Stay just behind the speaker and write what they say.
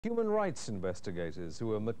Human rights investigators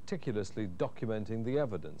who are meticulously documenting the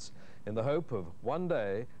evidence in the hope of one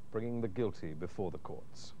day bringing the guilty before the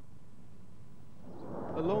courts.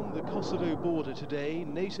 Along the Kosovo border today,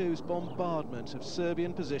 NATO's bombardment of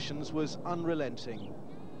Serbian positions was unrelenting.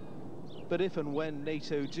 But if and when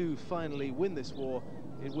NATO do finally win this war,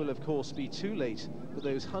 it will of course be too late for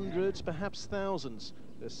those hundreds, perhaps thousands,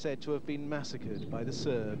 that are said to have been massacred by the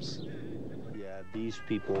Serbs. Yeah, these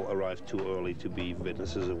people arrived too early to be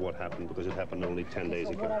witnesses of what happened, because it happened only 10 days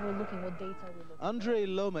ago. What are we looking, what data are we looking? Andrej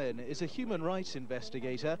Lomen is a human rights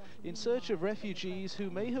investigator in search of refugees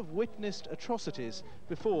who may have witnessed atrocities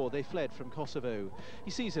before they fled from Kosovo.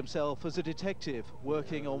 He sees himself as a detective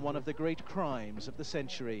working on one of the great crimes of the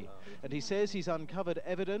century. And he says he's uncovered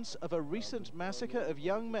evidence of a recent massacre of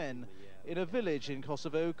young men in a village in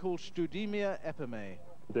Kosovo called Studimia Epime.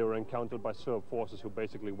 They were encountered by Serb forces who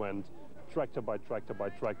basically went tractor by tractor by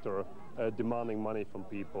tractor, demanding money from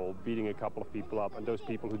people, beating a couple of people up, and those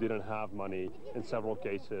people who didn't have money, in several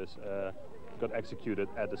cases, got executed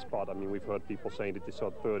at the spot. I mean, we've heard people saying that they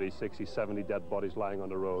saw 30, 60, 70 dead bodies lying on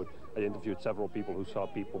the road. I interviewed several people who saw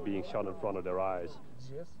people being shot in front of their eyes.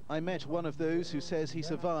 I met one of those who says he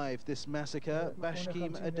survived this massacre,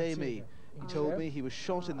 Bashkim Ademi. He told me he was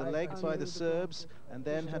shot in the leg by the Serbs and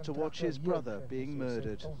then had to watch his brother being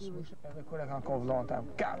murdered.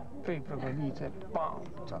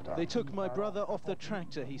 They took my brother off the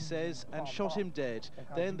tractor, he says, and shot him dead.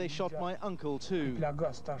 Then they shot my uncle too.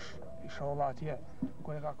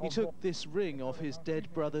 He took this ring off his dead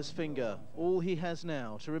brother's finger, all he has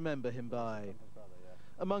now to remember him by.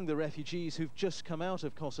 Among the refugees who've just come out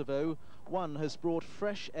of Kosovo, one has brought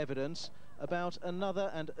fresh evidence about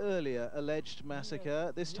another and earlier alleged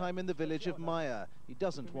massacre, this time in the village of Maja. He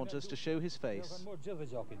doesn't want us to show his face.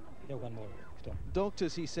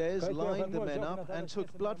 Doctors, he says, lined the men up and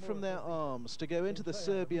took blood from their arms to go into the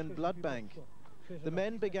Serbian blood bank. The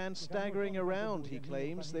men began staggering around, he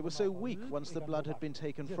claims. They were so weak once the blood had been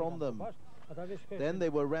taken from them. Then they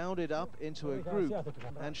were rounded up into a group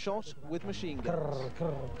and shot with machine guns.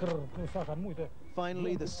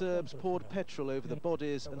 Finally, the Serbs poured petrol over the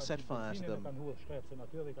bodies and set fire to them.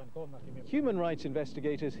 Human rights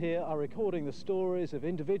investigators here are recording the stories of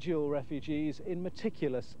individual refugees in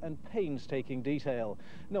meticulous and painstaking detail.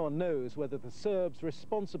 No one knows whether the Serbs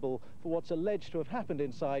responsible for what's alleged to have happened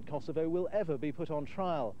inside Kosovo will ever be put on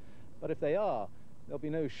trial. But if they are, there'll be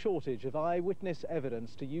no shortage of eyewitness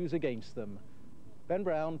evidence to use against them. Ben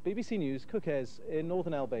Brown, BBC News, Kukes in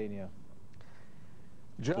northern Albania.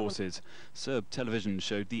 Forces. Serb television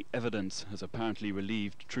showed the evidence as apparently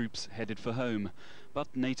relieved troops headed for home.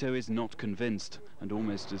 But NATO is not convinced, and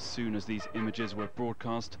almost as soon as these images were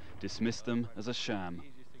broadcast, dismissed them as a sham.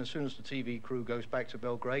 As soon as the TV crew goes back to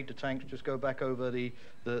Belgrade, the tanks just go back over the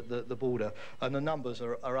border. And the numbers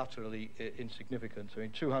are utterly insignificant. I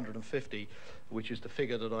mean, 250, which is the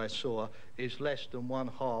figure that I saw, is less than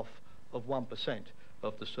 1/2 of 1%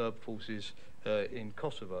 of the Serb forces in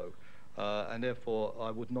Kosovo. And therefore, I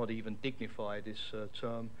would not even dignify this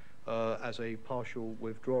term as a partial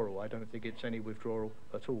withdrawal. I don't think it's any withdrawal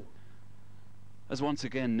at all. As once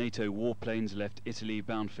again NATO warplanes left Italy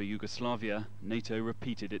bound for Yugoslavia, NATO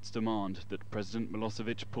repeated its demand that President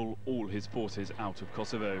Milosevic pull all his forces out of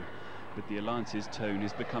Kosovo. But the alliance's tone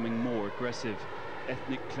is becoming more aggressive.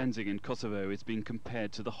 Ethnic cleansing in Kosovo is being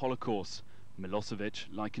compared to the Holocaust. Milosevic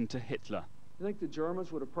likened to Hitler. You think the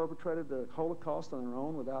Germans would have perpetrated the Holocaust on their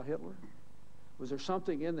own without Hitler? Was there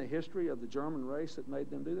something in the history of the German race that made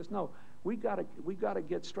them do this? No, we got to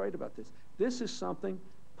get straight about this. This is something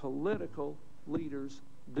political leaders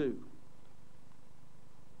do.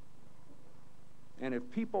 And if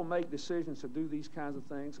people make decisions to do these kinds of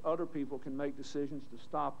things, other people can make decisions to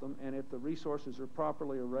stop them, and if the resources are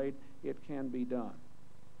properly arrayed, it can be done.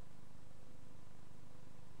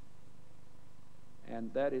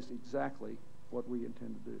 And that is exactly what we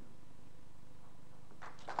intend to do.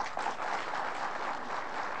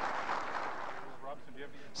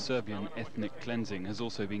 Serbian ethnic cleansing has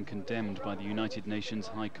also been condemned by the United Nations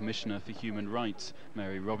High Commissioner for Human Rights,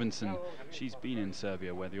 Mary Robinson. She's been in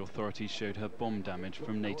Serbia, where the authorities showed her bomb damage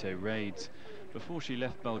from NATO raids. Before she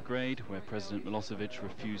left Belgrade, where President Milosevic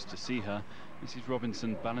refused to see her, Mrs.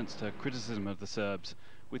 Robinson balanced her criticism of the Serbs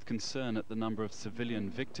with concern at the number of civilian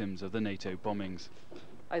victims of the NATO bombings.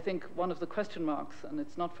 I think one of the question marks, and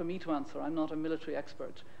it's not for me to answer, I'm not a military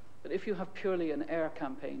expert, but if you have purely an air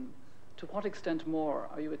campaign, to what extent more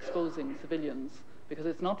are you exposing civilians? Because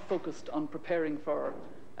it's not focused on preparing for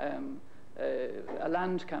a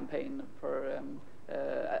land campaign, for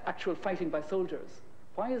actual fighting by soldiers.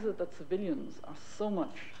 Why is it that civilians are so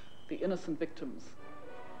much the innocent victims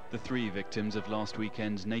The 3 victims of last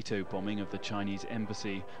weekend's NATO bombing of the Chinese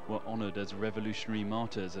embassy were honoured as revolutionary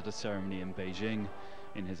martyrs at a ceremony in Beijing.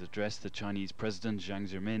 In his address, the Chinese President Jiang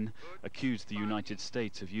Zemin accused the United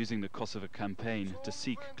States of using the Kosovo campaign to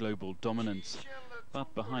seek global dominance.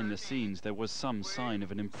 But behind the scenes, there was some sign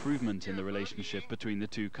of an improvement in the relationship between the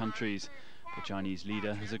 2 countries. The Chinese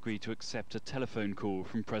leader has agreed to accept a telephone call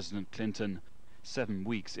from President Clinton. 7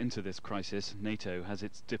 weeks into this crisis, NATO has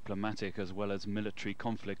its diplomatic as well as military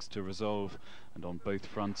conflicts to resolve, and on both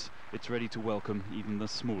fronts, it's ready to welcome even the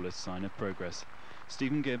smallest sign of progress.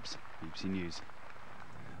 Stephen Gibbs, BBC News.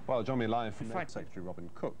 Well, join me live from NATO Secretary Robin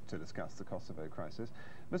Cook to discuss the Kosovo crisis.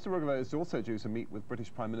 Mr. Rugova is also due to meet with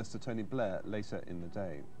British Prime Minister Tony Blair later in the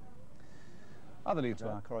day. Other leads.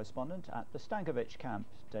 Our correspondent at the Stankovic camp,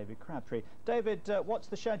 David Crabtree. David, what's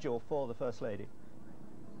the schedule for the First Lady?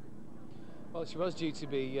 Well, she was due to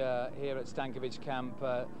be here at Stankovic camp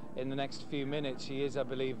in the next few minutes. She is, I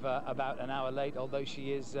believe, about an hour late, although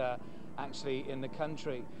she is actually in the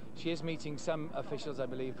country. She is meeting some officials, I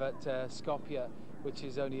believe, at Skopje, which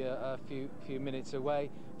is only a few minutes away.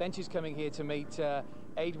 Then she's coming here to meet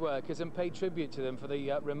aid workers and pay tribute to them for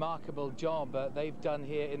the remarkable job they've done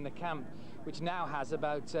here in the camp, which now has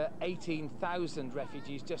about 18,000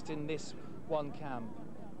 refugees just in this one camp.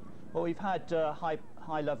 Well, we've had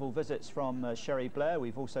high-level visits from Sherry Blair.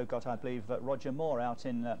 We've also got, I believe, Roger Moore out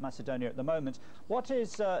in Macedonia at the moment. What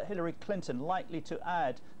is Hillary Clinton likely to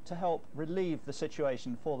add to help relieve the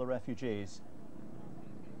situation for the refugees?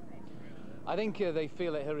 I think they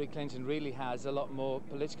feel that Hillary Clinton really has a lot more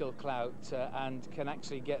political clout and can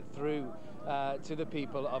actually get through to the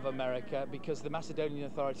people of America, because the Macedonian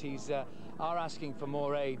authorities are asking for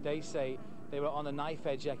more aid. They say they were on a knife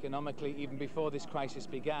edge economically even before this crisis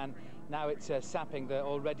began. Now it's sapping their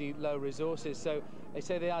already low resources, so they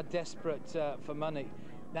say they are desperate for money.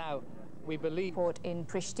 Now, we believe... Port in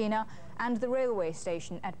Pristina and the railway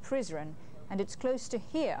station at Prizren, and it's close to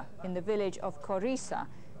here, in the village of Korisa,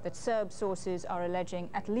 that Serb sources are alleging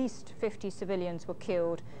at least 50 civilians were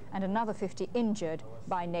killed and another 50 injured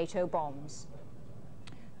by NATO bombs.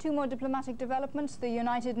 2 more diplomatic developments. The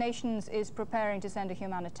United Nations is preparing to send a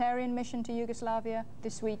humanitarian mission to Yugoslavia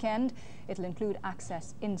this weekend. It'll include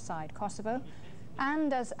access inside Kosovo.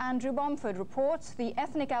 And as Andrew Bomford reports, the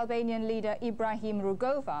ethnic Albanian leader Ibrahim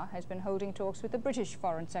Rugova has been holding talks with the British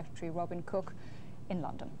Foreign Secretary Robin Cook in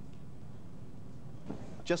London.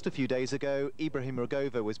 Just a few days ago, Ibrahim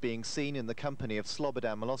Rugova was being seen in the company of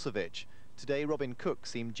Slobodan Milosevic. Today, Robin Cook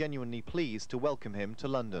seemed genuinely pleased to welcome him to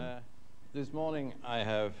London. This morning I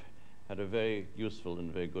have had a very useful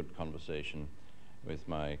and very good conversation with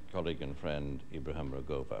my colleague and friend Ibrahim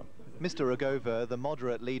Rugova. Mr. Rugova, the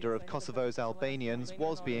moderate leader of Kosovo's Albanians,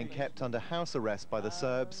 was being kept under house arrest by the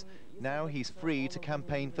Serbs. Now he's free to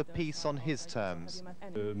campaign for peace on his terms.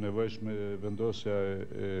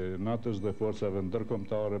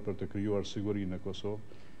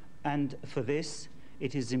 And for this,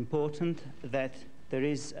 it is important that there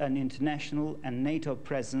is an international and NATO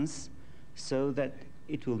presence so that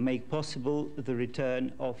it will make possible the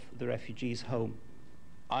return of the refugees home.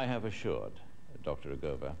 I have assured Dr.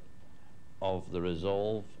 Rugova of the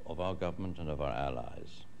resolve of our government and of our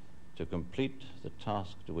allies to complete the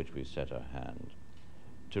task to which we set our hand,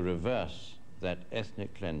 to reverse that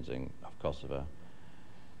ethnic cleansing of Kosovo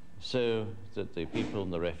so that the people in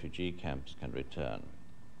the refugee camps can return,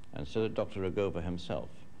 and so that Dr. Rugova himself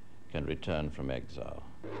can return from exile.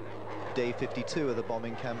 Day 52 of the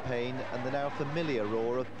bombing campaign, and the now familiar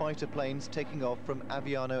roar of fighter planes taking off from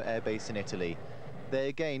Aviano Air Base in Italy. They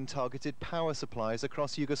again targeted power supplies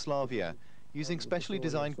across Yugoslavia, using specially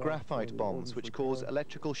designed graphite bombs which cause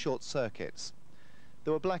electrical short circuits.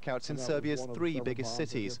 There were blackouts in Serbia's 3 biggest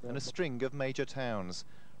cities and a string of major towns.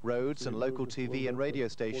 Roads and local TV and radio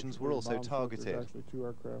stations were also targeted.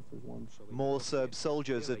 More Serb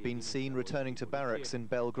soldiers have been seen returning to barracks in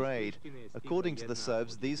Belgrade. According to the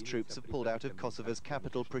Serbs, these troops have pulled out of Kosovo's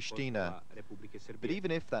capital, Pristina. But even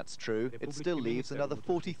if that's true, it still leaves another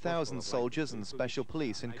 40,000 soldiers and special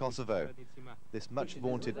police in Kosovo. This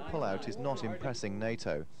much-vaunted pullout is not impressing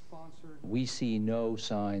NATO. We see no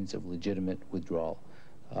signs of legitimate withdrawal.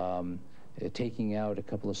 Taking out a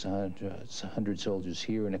couple of hundred soldiers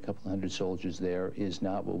here and a couple of hundred soldiers there is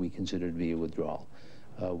not what we consider to be a withdrawal.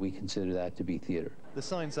 We consider that to be theater. The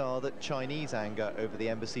signs are that Chinese anger over the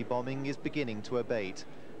embassy bombing is beginning to abate.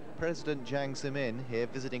 President Jiang Zemin, here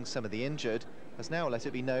visiting some of the injured, has now let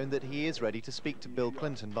it be known that he is ready to speak to Bill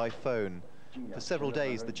Clinton by phone. For several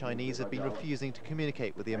days, the Chinese have been refusing to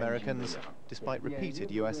communicate with the Americans, despite repeated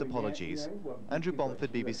US apologies. Andrew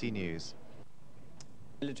Bomford, BBC News.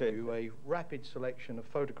 A rapid selection of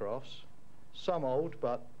photographs, some old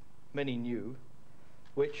but many knew,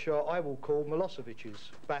 which I will call Milosevic's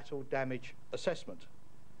battle damage assessment.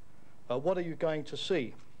 What are you going to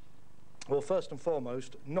see? Well, first and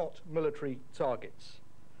foremost, not military targets.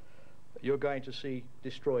 You're going to see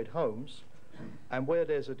destroyed homes, and where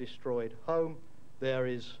there's a destroyed home, there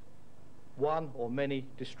is one or many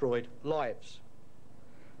destroyed lives.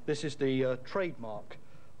 This is the trademark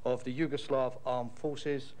of the Yugoslav armed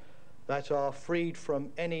forces that are freed from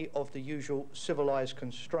any of the usual civilized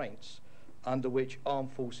constraints under which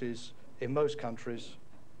armed forces in most countries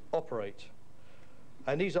operate.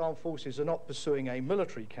 And these armed forces are not pursuing a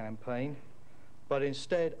military campaign, but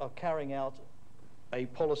instead are carrying out a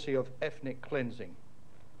policy of ethnic cleansing.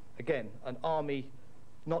 Again, an army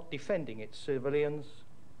not defending its civilians,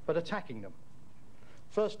 but attacking them.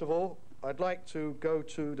 First of all, I'd like to go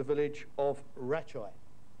to the village of Rachaj.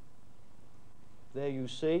 There you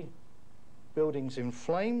see buildings in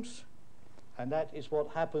flames, and that is what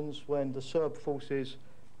happens when the Serb forces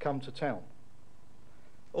come to town.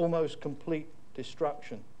 Almost complete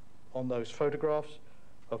destruction on those photographs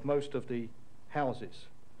of most of the houses.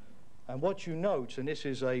 And what you note, and this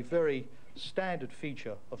is a very standard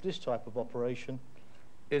feature of this type of operation,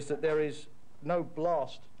 is that there is no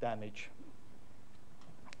blast damage.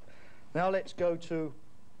 Now let's go to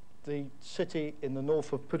the city in the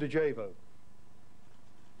north of Pudujevo.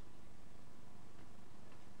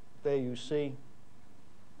 There you see,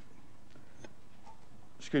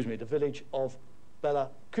 the village of Bela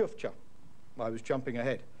Kufcha. I was jumping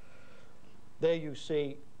ahead. There you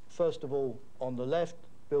see, first of all, on the left,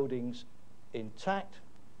 buildings intact,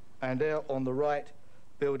 and there on the right,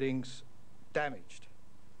 buildings damaged.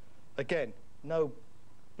 Again, no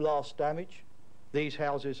blast damage. These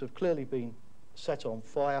houses have clearly been set on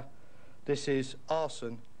fire. This is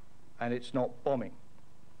arson, and it's not bombing.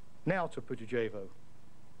 Now to Pudujevo.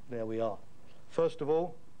 There we are. First of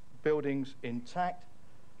all, buildings intact,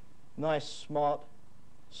 nice, smart,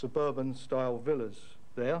 suburban-style villas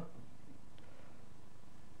there.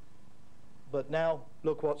 But now,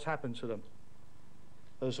 look what's happened to them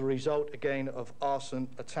as a result, again, of arson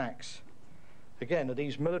attacks. Again, are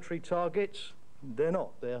these military targets? They're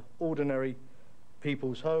not. They're ordinary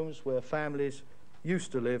people's homes where families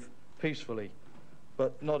used to live peacefully,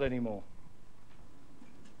 but not anymore.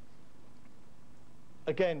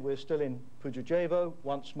 Again, we're still in Pudujevo,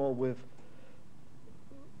 once more with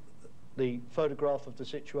the photograph of the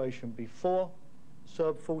situation before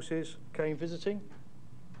Serb forces came visiting,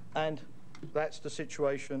 and that's the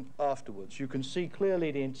situation afterwards. You can see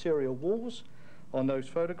clearly the interior walls on those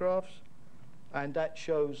photographs, and that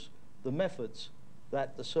shows the methods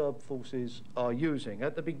that the Serb forces are using.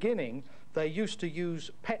 At the beginning, they used to use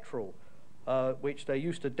petrol, which they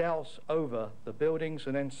used to douse over the buildings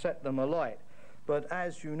and then set them alight. But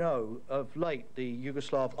as you know, of late, the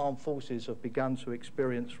Yugoslav armed forces have begun to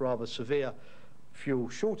experience rather severe fuel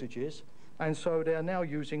shortages, and so they are now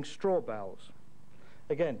using straw bales.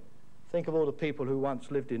 Again, think of all the people who once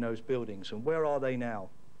lived in those buildings, and where are they now?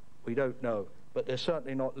 We don't know, but they're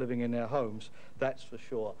certainly not living in their homes, that's for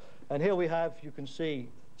sure. And here we have, you can see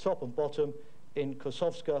top and bottom in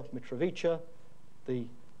Kosovska Mitrovica, the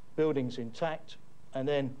buildings intact, and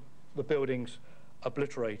then the buildings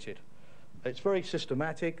obliterated. It's very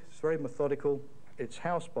systematic, it's very methodical, it's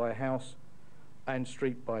house by house and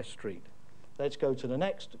street by street. Let's go to the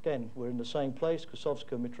next. Again, we're in the same place,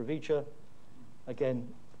 Kosovska Mitrovica. Again,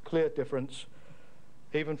 clear difference.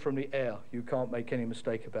 Even from the air, you can't make any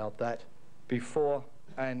mistake about that. Before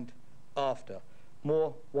and after.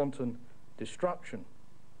 More wanton destruction.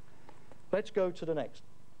 Let's go to the next.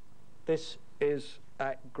 This is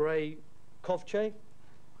at Grey Kovce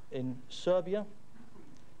in Serbia.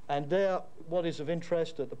 And there, what is of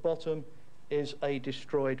interest at the bottom is a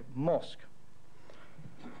destroyed mosque.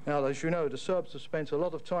 Now, as you know, the Serbs have spent a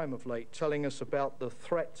lot of time of late telling us about the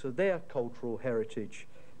threat to their cultural heritage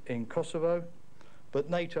in Kosovo, but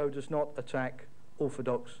NATO does not attack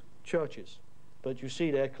Orthodox churches. But you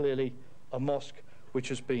see there clearly a mosque which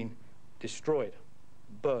has been destroyed,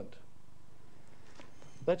 burnt.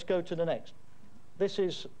 Let's go to the next. This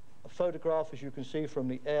is a photograph, as you can see from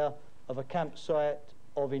the air, of a campsite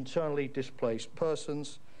of internally displaced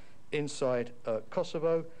persons inside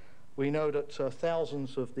Kosovo. We know that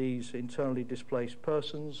thousands of these internally displaced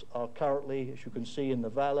persons are currently, as you can see, in the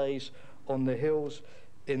valleys, on the hills,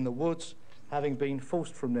 in the woods, having been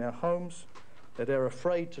forced from their homes. They're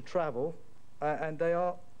afraid to travel, and they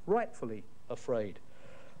are rightfully afraid.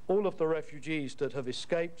 All of the refugees that have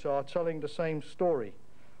escaped are telling the same story.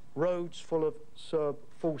 Roads full of Serb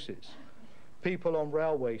forces. People on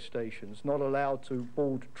railway stations not allowed to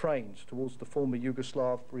board trains towards the former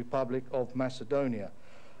Yugoslav Republic of Macedonia.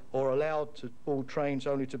 or allowed to board trains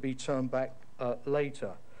only to be turned back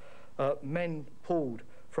later. Men pulled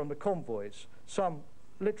from the convoys, some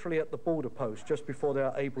literally at the border post just before they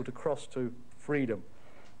are able to cross to freedom,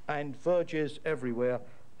 and verges everywhere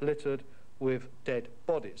littered with dead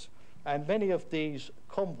bodies. And many of these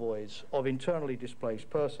convoys of internally displaced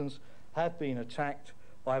persons have been attacked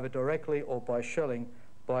either directly or by shelling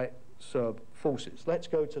by Serb forces. Let's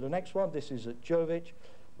go to the next one. This is at Jovic,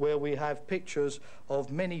 where we have pictures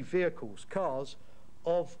of many vehicles, cars,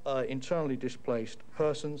 of internally displaced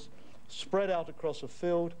persons spread out across a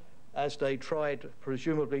field as they tried,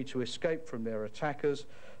 presumably, to escape from their attackers.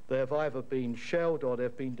 They have either been shelled or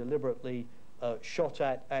they've been deliberately shot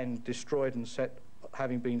at and destroyed and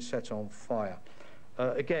having been set on fire.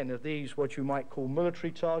 Again, are these what you might call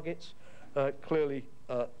military targets? Clearly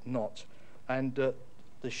not. And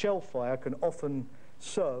the shell fire can often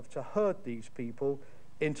serve to herd these people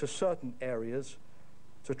into certain areas,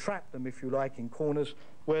 to trap them, if you like, in corners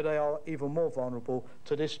where they are even more vulnerable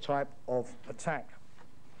to this type of attack.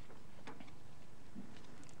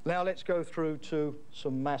 Now let's go through to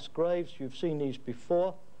some mass graves. You've seen these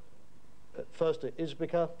before. First at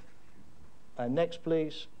Izbica, and next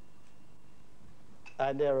please,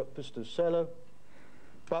 and there at Pustuselo.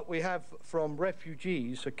 But we have from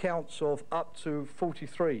refugees accounts of up to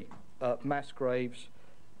 43 mass graves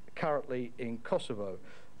currently in Kosovo.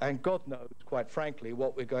 And God knows, quite frankly,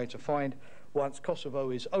 what we're going to find once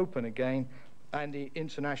Kosovo is open again and the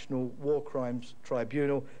International War Crimes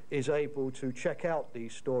Tribunal is able to check out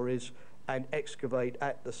these stories and excavate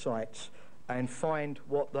at the sites and find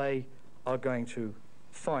what they are going to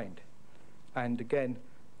find. And again,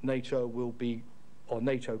 NATO will be, or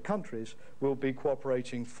NATO countries will be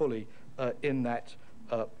cooperating fully in that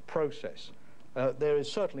process. There is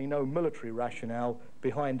certainly no military rationale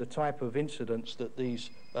behind the type of incidents that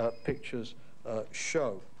these pictures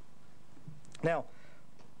show. Now,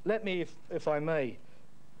 let me, if I may,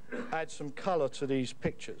 add some colour to these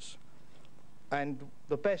pictures. And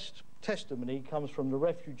the best testimony comes from the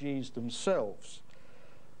refugees themselves.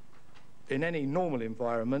 In any normal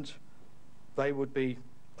environment, they would be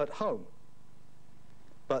at home.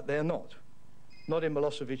 But they're not. Not in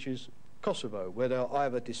Milosevic's Kosovo, where they're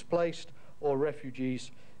either displaced or refugees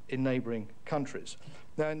in neighbouring countries.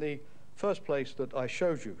 Now, in the first place that I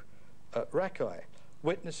showed you, Rakai,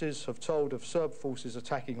 witnesses have told of Serb forces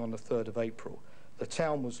attacking on the 3rd of April. The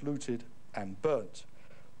town was looted and burnt.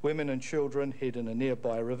 Women and children hid in a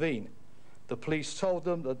nearby ravine. The police told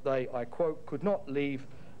them that they, I quote, could not leave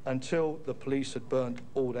until the police had burnt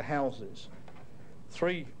all the houses.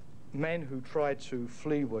 3 men who tried to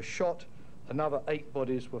flee were shot. Another 8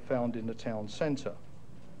 bodies were found in the town centre.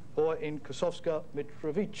 Or in Kosovska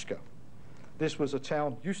Mitrovica. This was a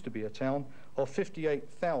town, used to be a town, of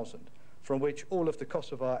 58,000, from which all of the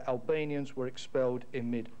Kosovar Albanians were expelled in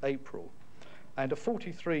mid-April. And a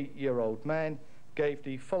 43-year-old man gave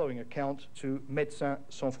the following account to Médecins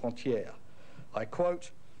Sans Frontières. I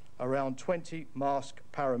quote, "Around 20 masked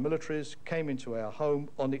paramilitaries came into our home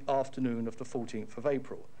on the afternoon of the 14th of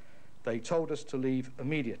April. They told us to leave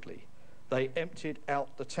immediately. They emptied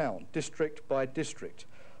out the town, district by district.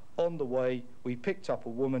 On the way, we picked up a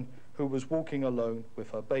woman who was walking alone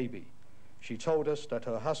with her baby. She told us that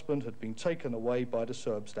her husband had been taken away by the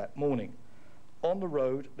Serbs that morning. On the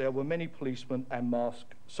road, there were many policemen and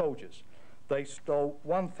masked soldiers. They stole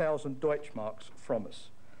 1,000 Deutschmarks from us.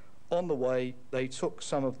 On the way, they took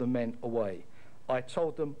some of the men away. I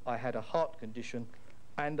told them I had a heart condition,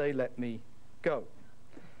 and they let me go."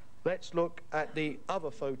 Let's look at the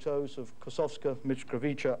other photos of Kosovska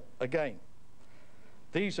Mitrovica again.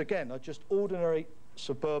 These, again, are just ordinary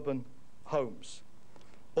suburban homes.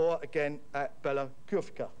 Or, again, at Bela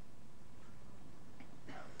Kufka,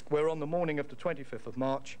 where on the morning of the 25th of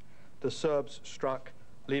March, the Serbs struck,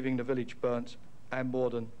 leaving the village burnt and more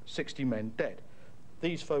than 60 men dead.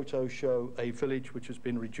 These photos show a village which has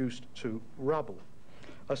been reduced to rubble.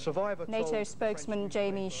 A survivor NATO spokesman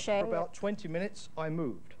Jamie Shea. For about 20 minutes, I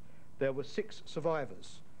moved. There were 6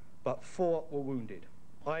 survivors, but 4 were wounded.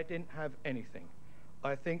 I didn't have anything.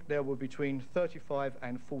 I think there were between 35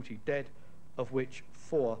 and 40 dead, of which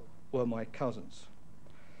 4 were my cousins.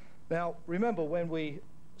 Now, remember, when we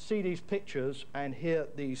see these pictures and hear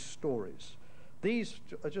these stories, these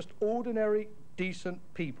are just ordinary, decent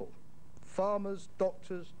people. Farmers,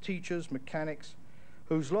 doctors, teachers, mechanics,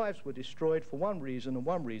 whose lives were destroyed for one reason and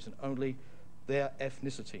one reason only, their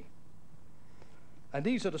ethnicity. And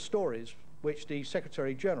these are the stories which the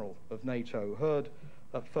Secretary General of NATO heard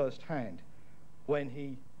at first hand when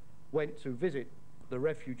he went to visit the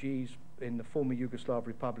refugees in the former Yugoslav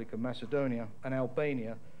Republic of Macedonia and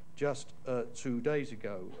Albania just 2 days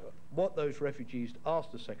ago. What those refugees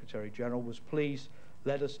asked the Secretary-General was, please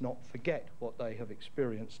let us not forget what they have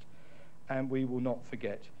experienced, and we will not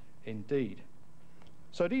forget indeed.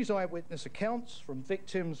 So these eyewitness accounts from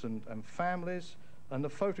victims and families and the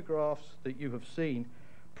photographs that you have seen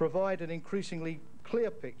provide an increasingly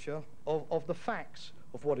clear picture of the facts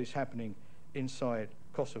of what is happening inside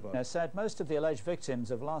Kosovo. NATO said most of the alleged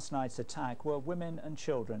victims of last night's attack were women and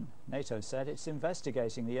children. NATO said it's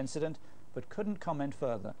investigating the incident but couldn't comment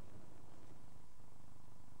further.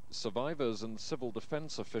 Survivors and civil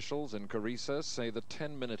defense officials in Kosovo say the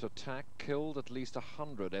 10-minute attack killed at least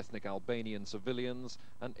 100 ethnic Albanian civilians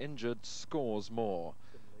and injured scores more.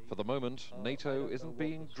 For the moment, NATO isn't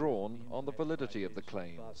being drawn on the validity of the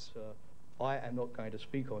claims. I am not going to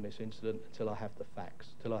speak on this incident until I have the facts,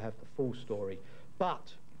 till I have the full story.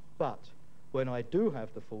 But when I do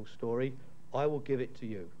have the full story, I will give it to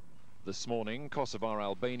you. This morning, Kosovar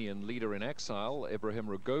Albanian leader in exile, Ibrahim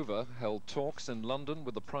Rugova, held talks in London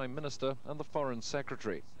with the Prime Minister and the Foreign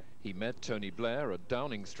Secretary. He met Tony Blair at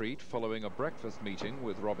Downing Street following a breakfast meeting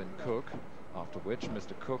with Robin Cook, after which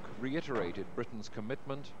Mr. Cook reiterated Britain's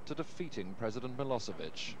commitment to defeating President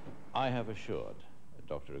Milosevic. I have assured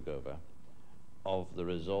Dr. Rugova of the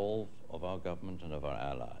resolve of our government and of our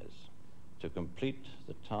allies to complete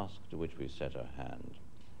the task to which we set our hand,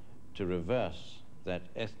 to reverse that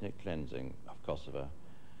ethnic cleansing of Kosovo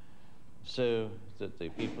so that the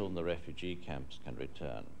people in the refugee camps can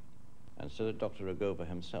return, and so that Dr. Rugova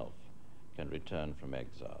himself can return from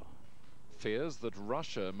exile. Fears that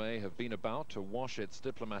Russia may have been about to wash its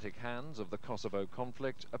diplomatic hands of the Kosovo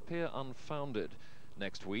conflict appear unfounded.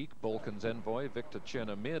 Next week, Balkans envoy Viktor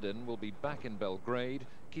Chernomyrdin will be back in Belgrade,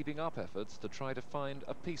 keeping up efforts to try to find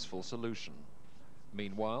a peaceful solution.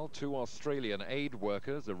 Meanwhile, 2 Australian aid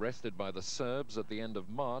workers arrested by the Serbs at the end of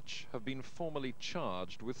March have been formally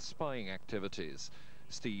charged with spying activities.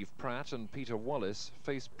 Steve Pratt and Peter Wallace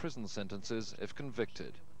face prison sentences if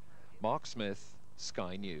convicted. Mark Smith,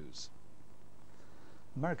 Sky News.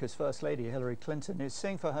 America's First Lady Hillary Clinton is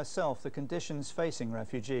seeing for herself the conditions facing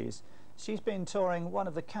refugees. She's been touring one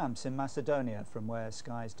of the camps in Macedonia, from where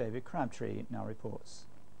Sky's David Crabtree now reports.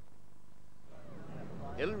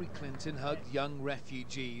 Hillary Clinton hugged young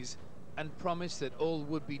refugees and promised that all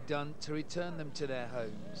would be done to return them to their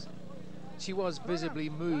homes. She was visibly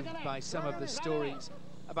moved by some of the stories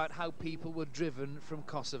about how people were driven from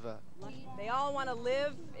Kosovo. They all want to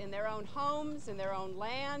live in their own homes, in their own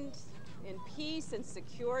land, in peace and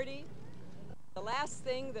security. The last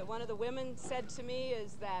thing that one of the women said to me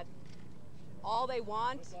is that all they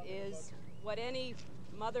want is what any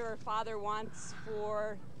mother or father wants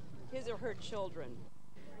for his or her children.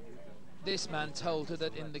 This man told her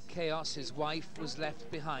that in the chaos his wife was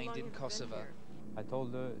left behind in Kosovo. I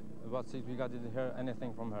told her about if we didn't hear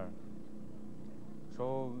anything from her.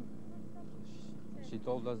 So she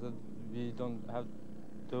told us that we don't have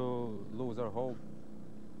to lose our hope.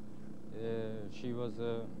 She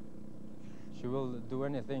will do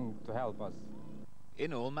anything to help us.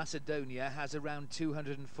 In all, Macedonia has around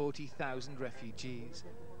 240,000 refugees.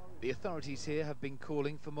 The authorities here have been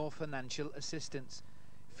calling for more financial assistance,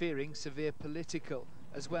 fearing severe political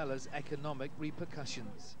as well as economic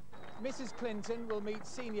repercussions. Mrs. Clinton will meet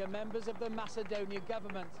senior members of the Macedonia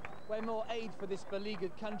government, where more aid for this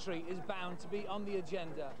beleaguered country is bound to be on the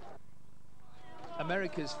agenda.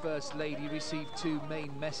 America's First Lady received 2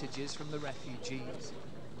 main messages from the refugees: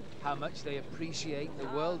 how much they appreciate the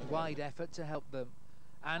worldwide effort to help them,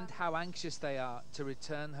 and how anxious they are to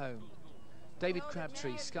return home. David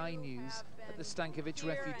Crabtree, Sky News, at the Stankovic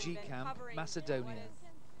refugee camp, Macedonia.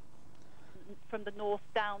 From the north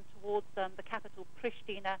down towards the capital,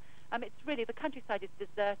 Pristina, it's really, the countryside is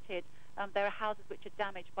deserted. There are houses which are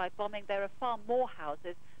damaged by bombing. There are far more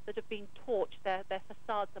houses that have been torched. Their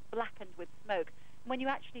facades are blackened with smoke. When you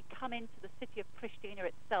actually come into the city of Pristina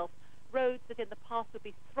itself, roads that in the past would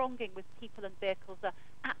be thronging with people and vehicles are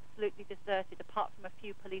absolutely deserted, apart from a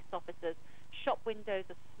few police officers. Shop windows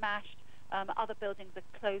are smashed. Other buildings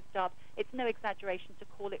are closed up. It's no exaggeration to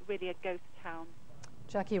call it really a ghost town.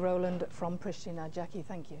 Jackie Rowland from Pristina. Jackie,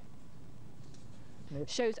 thank you.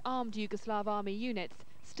 Shows armed Yugoslav army units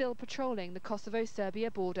still patrolling the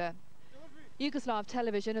Kosovo-Serbia border. Yugoslav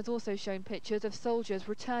television has also shown pictures of soldiers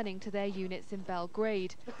returning to their units in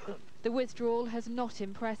Belgrade. The withdrawal has not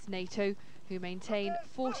impressed NATO, who maintain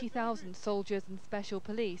 40,000 soldiers and special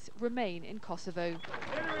police remain in Kosovo.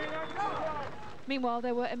 Meanwhile,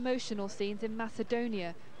 there were emotional scenes in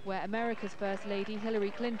Macedonia, where America's First Lady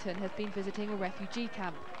Hillary Clinton has been visiting a refugee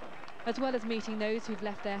camp. As well as meeting those who've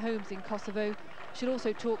left their homes in Kosovo, she'll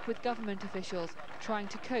also talk with government officials trying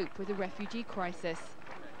to cope with the refugee crisis.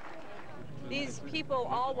 These people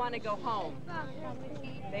all want to go home.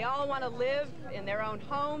 They all want to live in their own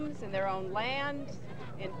homes, in their own land,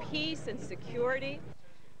 in peace and security.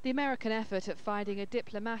 The American effort at finding a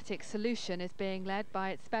diplomatic solution is being led by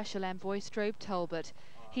its Special Envoy Strobe Talbot.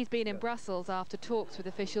 He's been in Brussels after talks with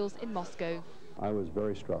officials in Moscow. I was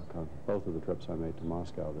very struck on both of the trips I made to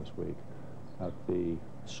Moscow this week at the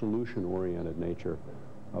solution-oriented nature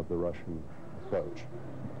of the Russian approach.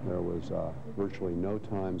 There was virtually no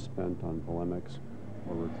time spent on polemics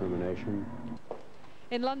or recrimination.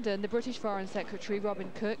 In London, the British Foreign Secretary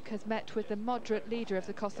Robin Cook has met with the moderate leader of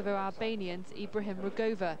the Kosovo Albanians, Ibrahim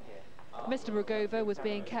Rugova. Mr. Rugova was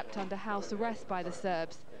being kept under house arrest by the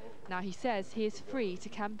Serbs. Now he says he is free to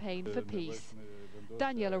campaign for peace.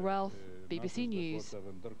 Daniela Ralph, BBC News.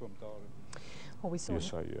 Well, we saw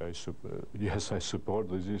yes, I support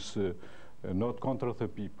this. Is not contra the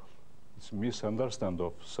people. It's misunderstanding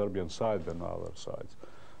of Serbian side and other sides.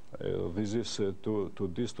 This is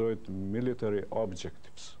to destroy military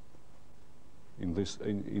objectives in this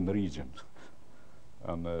in region,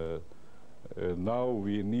 and now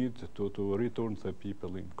we need to return the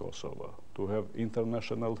people in Kosovo, to have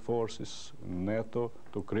international forces, NATO,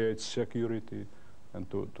 to create security, and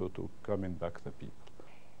to coming back the people.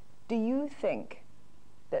 Do you think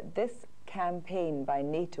that this campaign by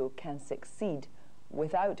NATO can succeed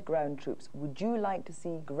without ground troops? Would you like to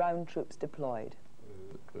see ground troops deployed?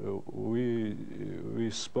 We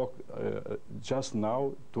spoke just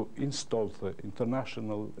now to install the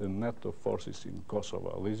international NATO forces in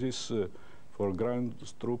Kosovo. This is for ground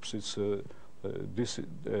troops. It's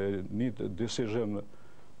need a decision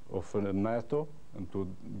of NATO and to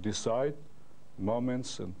decide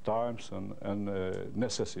moments and times and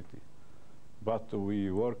necessity. But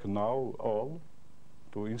we work now all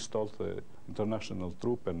to install the international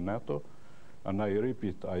troop and NATO. And I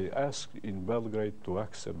repeat, I ask in Belgrade to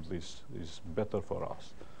accept this. Is better for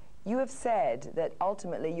us. You have said that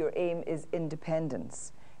ultimately your aim is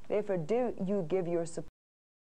independence. Therefore, do you give your support